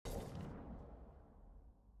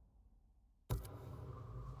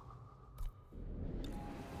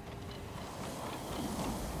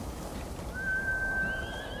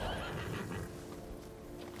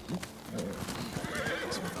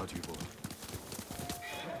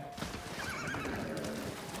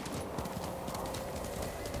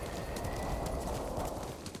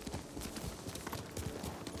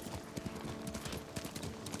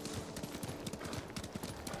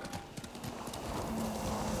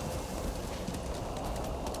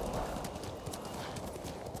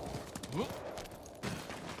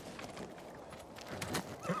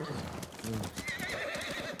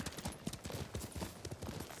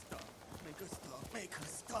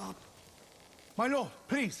My lord,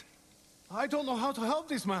 please. I don't know how to help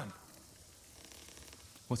this man.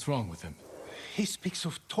 What's wrong with him? He speaks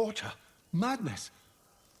of torture, madness.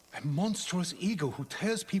 A monstrous ego who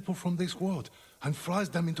tears people from this world and flies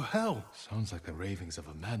them into hell. Sounds like the ravings of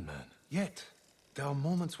a madman. Yet, there are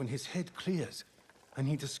moments when his head clears, and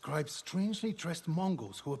he describes strangely dressed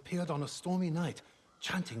Mongols who appeared on a stormy night,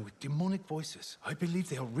 chanting with demonic voices. I believe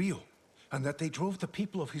they are real, and that they drove the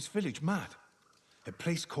people of his village mad. A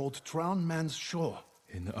place called Drowned Man's Shore.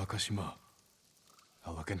 In Akashima.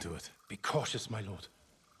 I'll look into it. Be cautious, my lord.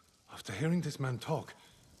 After hearing this man talk,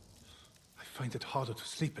 I find it harder to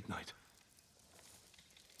sleep at night.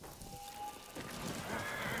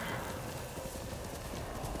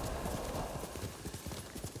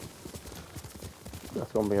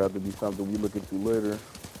 That's gonna have to be something we look into later.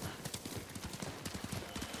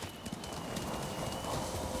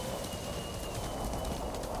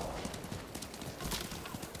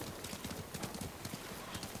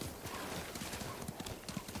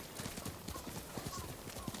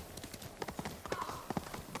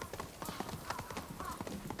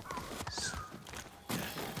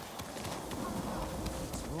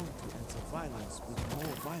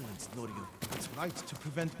 Norio. It's right to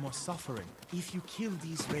prevent more suffering. If you kill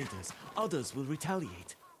these raiders, others will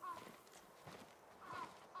retaliate.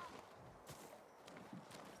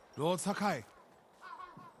 Lord Sakai.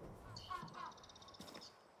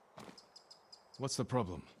 What's the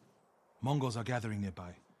problem? Mongols are gathering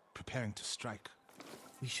nearby, preparing to strike.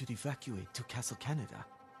 We should evacuate to Castle Canada.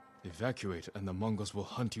 Evacuate and the Mongols will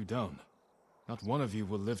hunt you down. Not one of you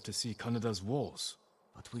will live to see Kanada's walls.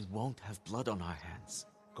 But we won't have blood on our hands.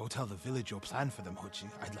 Go tell the village your plan for them, Hochi.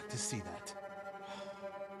 I'd like to see that.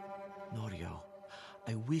 Norio,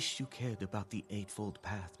 I wish you cared about the Eightfold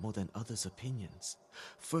Path more than others' opinions.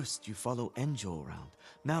 First you follow Enjo around,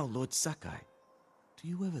 now Lord Sakai. Do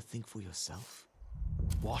you ever think for yourself?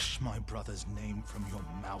 Wash my brother's name from your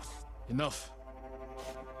mouth. Enough!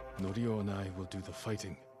 Norio and I will do the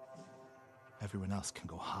fighting. Everyone else can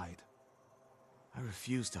go hide. I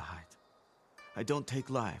refuse to hide. I don't take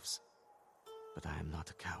lives. But I am not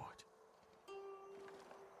a coward.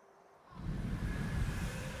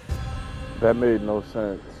 That made no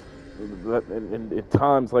sense. In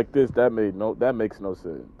times like this, that makes no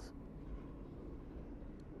sense.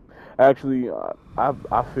 Actually,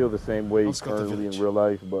 I feel the same way currently in real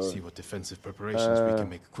life, but see what defensive preparations we can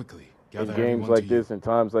make quickly. Gather in games like this, in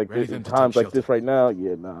times like this, right now,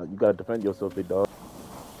 yeah, nah, you gotta defend yourself, big dog.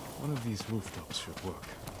 One of these rooftops should work.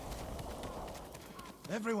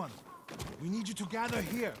 Everyone, we need you to gather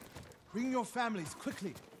here. Bring your families,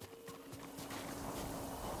 quickly.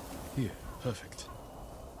 Here, perfect.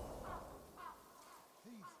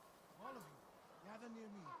 Please, all of you, gather near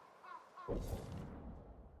me.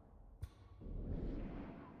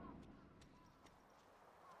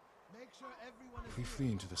 Make sure everyone is if we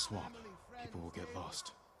flee into the swamp, people will get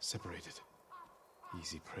lost, separated.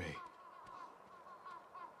 Easy prey.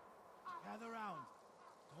 Gather round.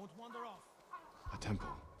 Don't wander off. A temple.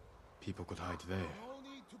 People could hide there. No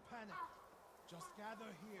need to panic. Just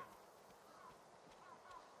gather here.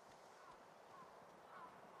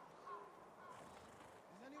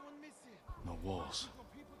 Is anyone missing? No walls.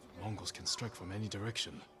 Mongols can strike from any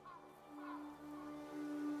direction.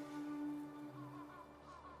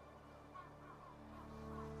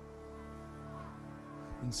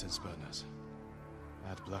 Incense burners.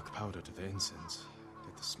 Add black powder to the incense.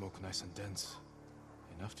 Get the smoke nice and dense.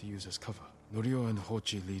 Enough to use as cover. Norio and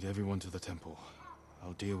Hochi lead everyone to the temple.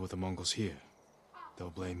 I'll deal with the Mongols here. They'll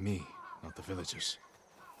blame me, not the villagers.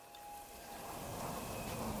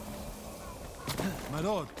 My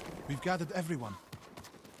lord, we've gathered everyone.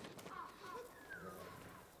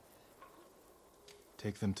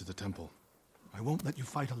 Take them to the temple. I won't let you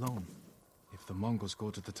fight alone. If the Mongols go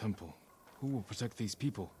to the temple, who will protect these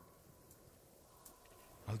people?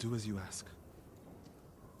 I'll do as you ask.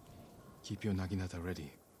 Keep your naginata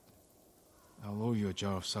ready. I'll owe you a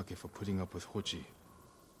jar of sake for putting up with Hochi.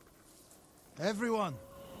 Everyone!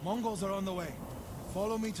 Mongols are on the way.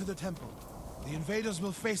 Follow me to the temple. The invaders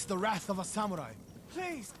will face the wrath of a samurai.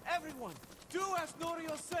 Please, everyone, do as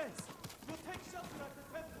Norio says. We'll take shelter at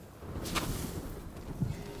the temple.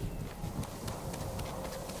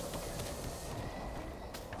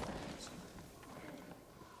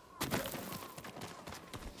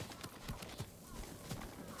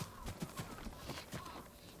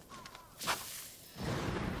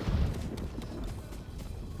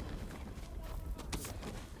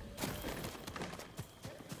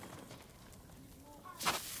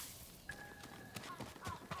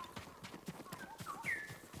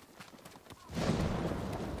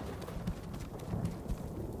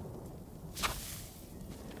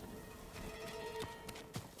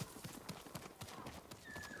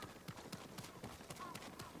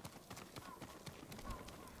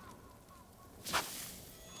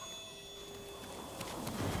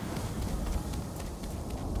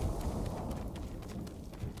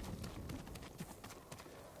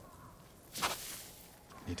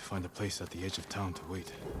 Need to find a place at the edge of town to wait.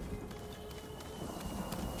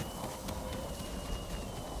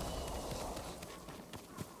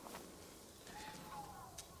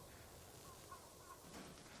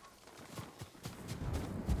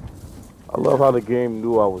 I love how the game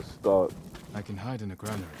knew I was stuck. I can hide in a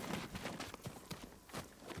granary.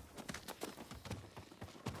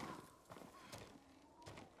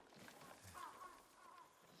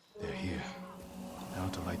 They're here. Now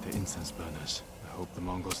to light the incense burners. I hope the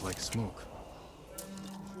Mongols like smoke.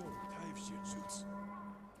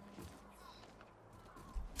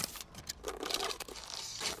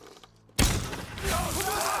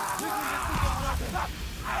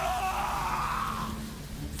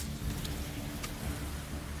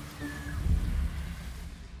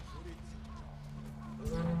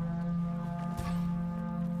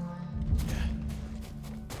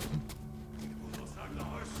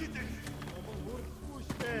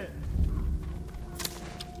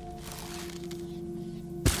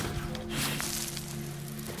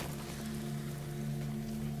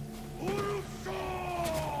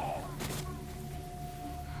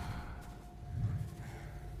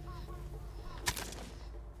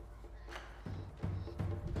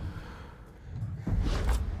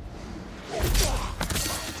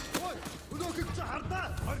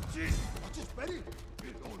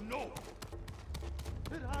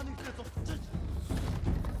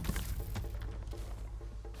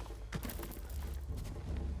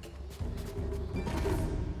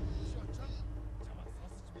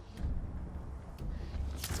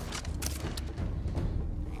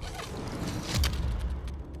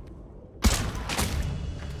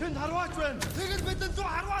 Тэнд харваач байна. Тэгэл бидэн зүү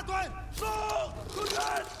харваад байна. Зүү!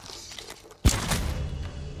 Хүлээн!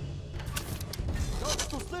 Явж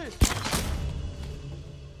туслая.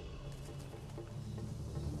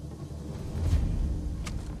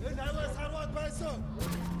 Энэ харваад байсан.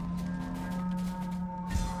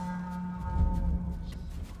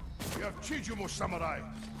 Явчихюмо самурай.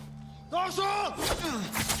 Доошоо!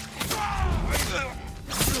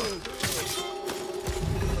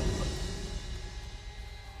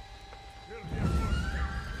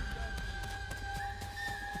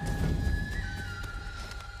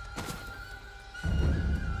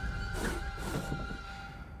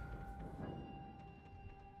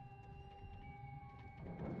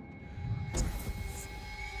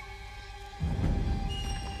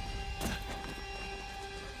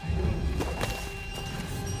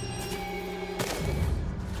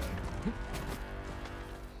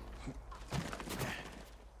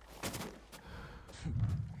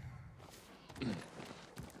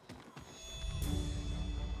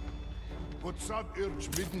 Буцаад ирж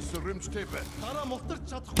мэдэн сөрөмжтэйбэ. Дараа мултарч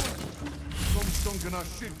чадахгүй. Сомстон гэнаа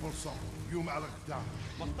шиг болсон. Юм алагдаа.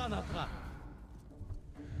 Малтаа наадгаа.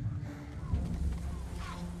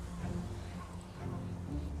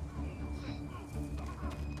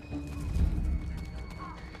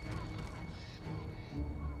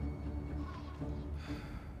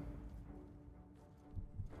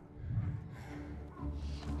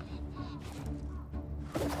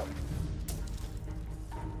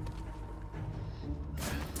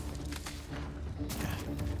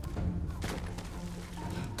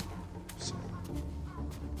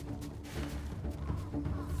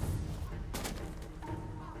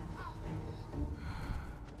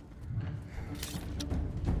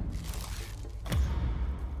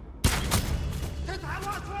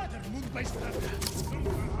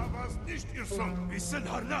 Wissen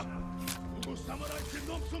harna. Du musst Samurai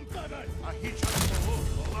genommen zum Tanai. Ahichato,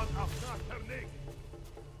 Roland Afternig.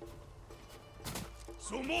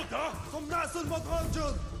 Sumuda, Zum Nasel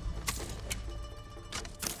Mokonjun.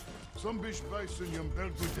 some bish bison yum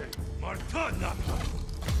belgude. Martana.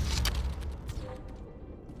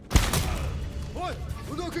 Ой,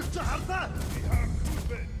 өнөөгч хардаа. Die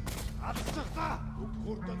Haarkulbe. Алцгаа.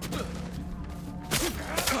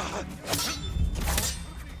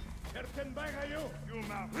 Kerken bagayo.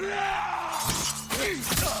 Yuma.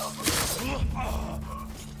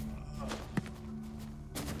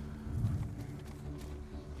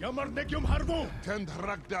 Ямар нэг юм харвуу. Tend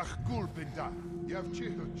ragdach gulbinda.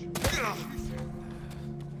 Явчихюч.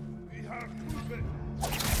 Die Haarkulbe.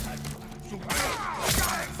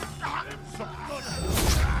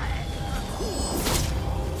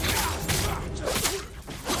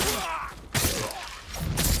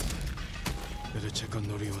 Better check on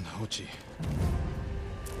Norio and Hochi.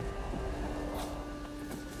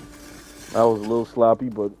 That was a little sloppy,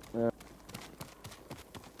 but yeah.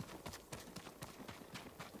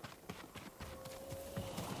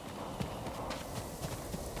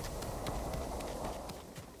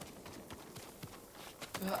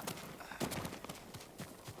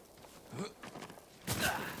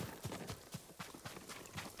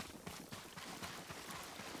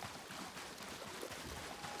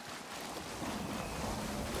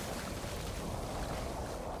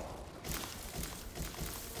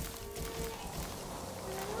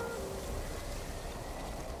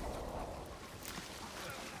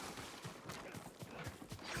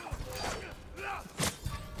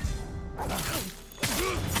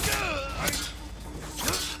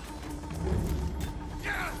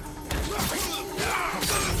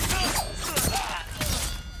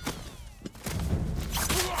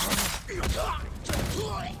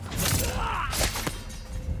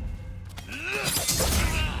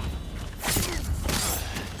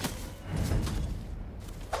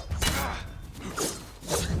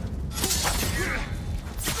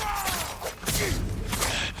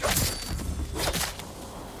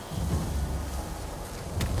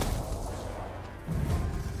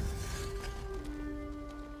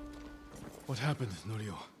 What happened,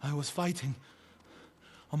 Norio? I was fighting.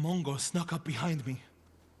 A Mongol snuck up behind me.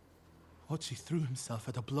 Hochi threw himself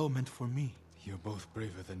at a blow meant for me. You're both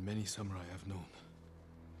braver than many samurai I've known.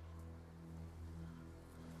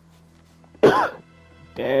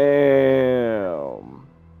 Damn.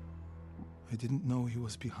 I didn't know he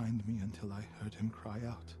was behind me until I heard him cry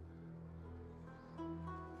out.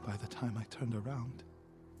 By the time I turned around,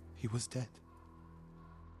 he was dead.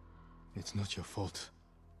 It's not your fault.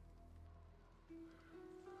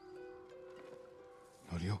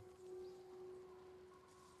 Norio?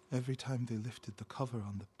 Every time they lifted the cover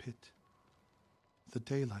on the pit, the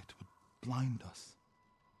daylight would blind us.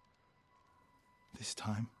 This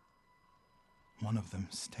time, one of them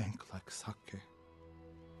stank like sake.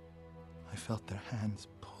 I felt their hands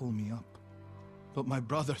pull me up, but my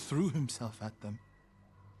brother threw himself at them.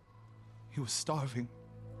 He was starving,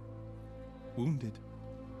 wounded,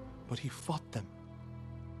 but he fought them.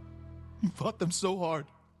 He fought them so hard.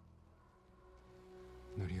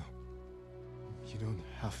 Norio, you don't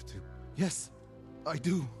have to. Yes, I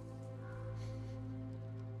do.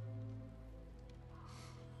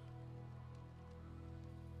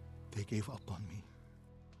 They gave up on me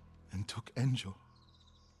and took Enjo.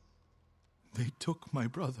 They took my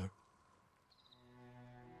brother.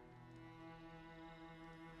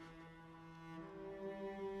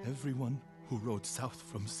 Everyone who rode south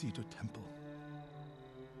from Cedar Temple.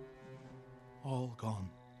 All gone.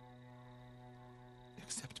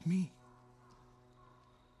 Except me.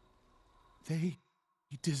 They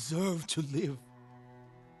deserve to live.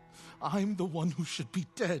 I'm the one who should be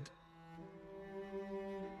dead.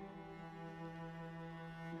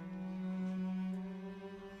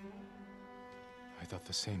 I thought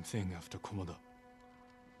the same thing after Komoda.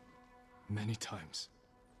 Many times.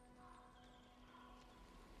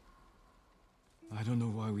 I don't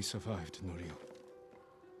know why we survived, Norio.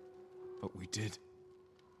 But we did.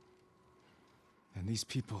 And these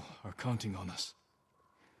people are counting on us.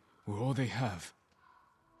 We're all they have.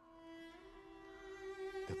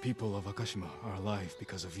 The people of Akashima are alive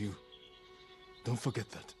because of you. Don't forget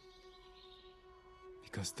that.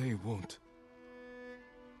 Because they won't.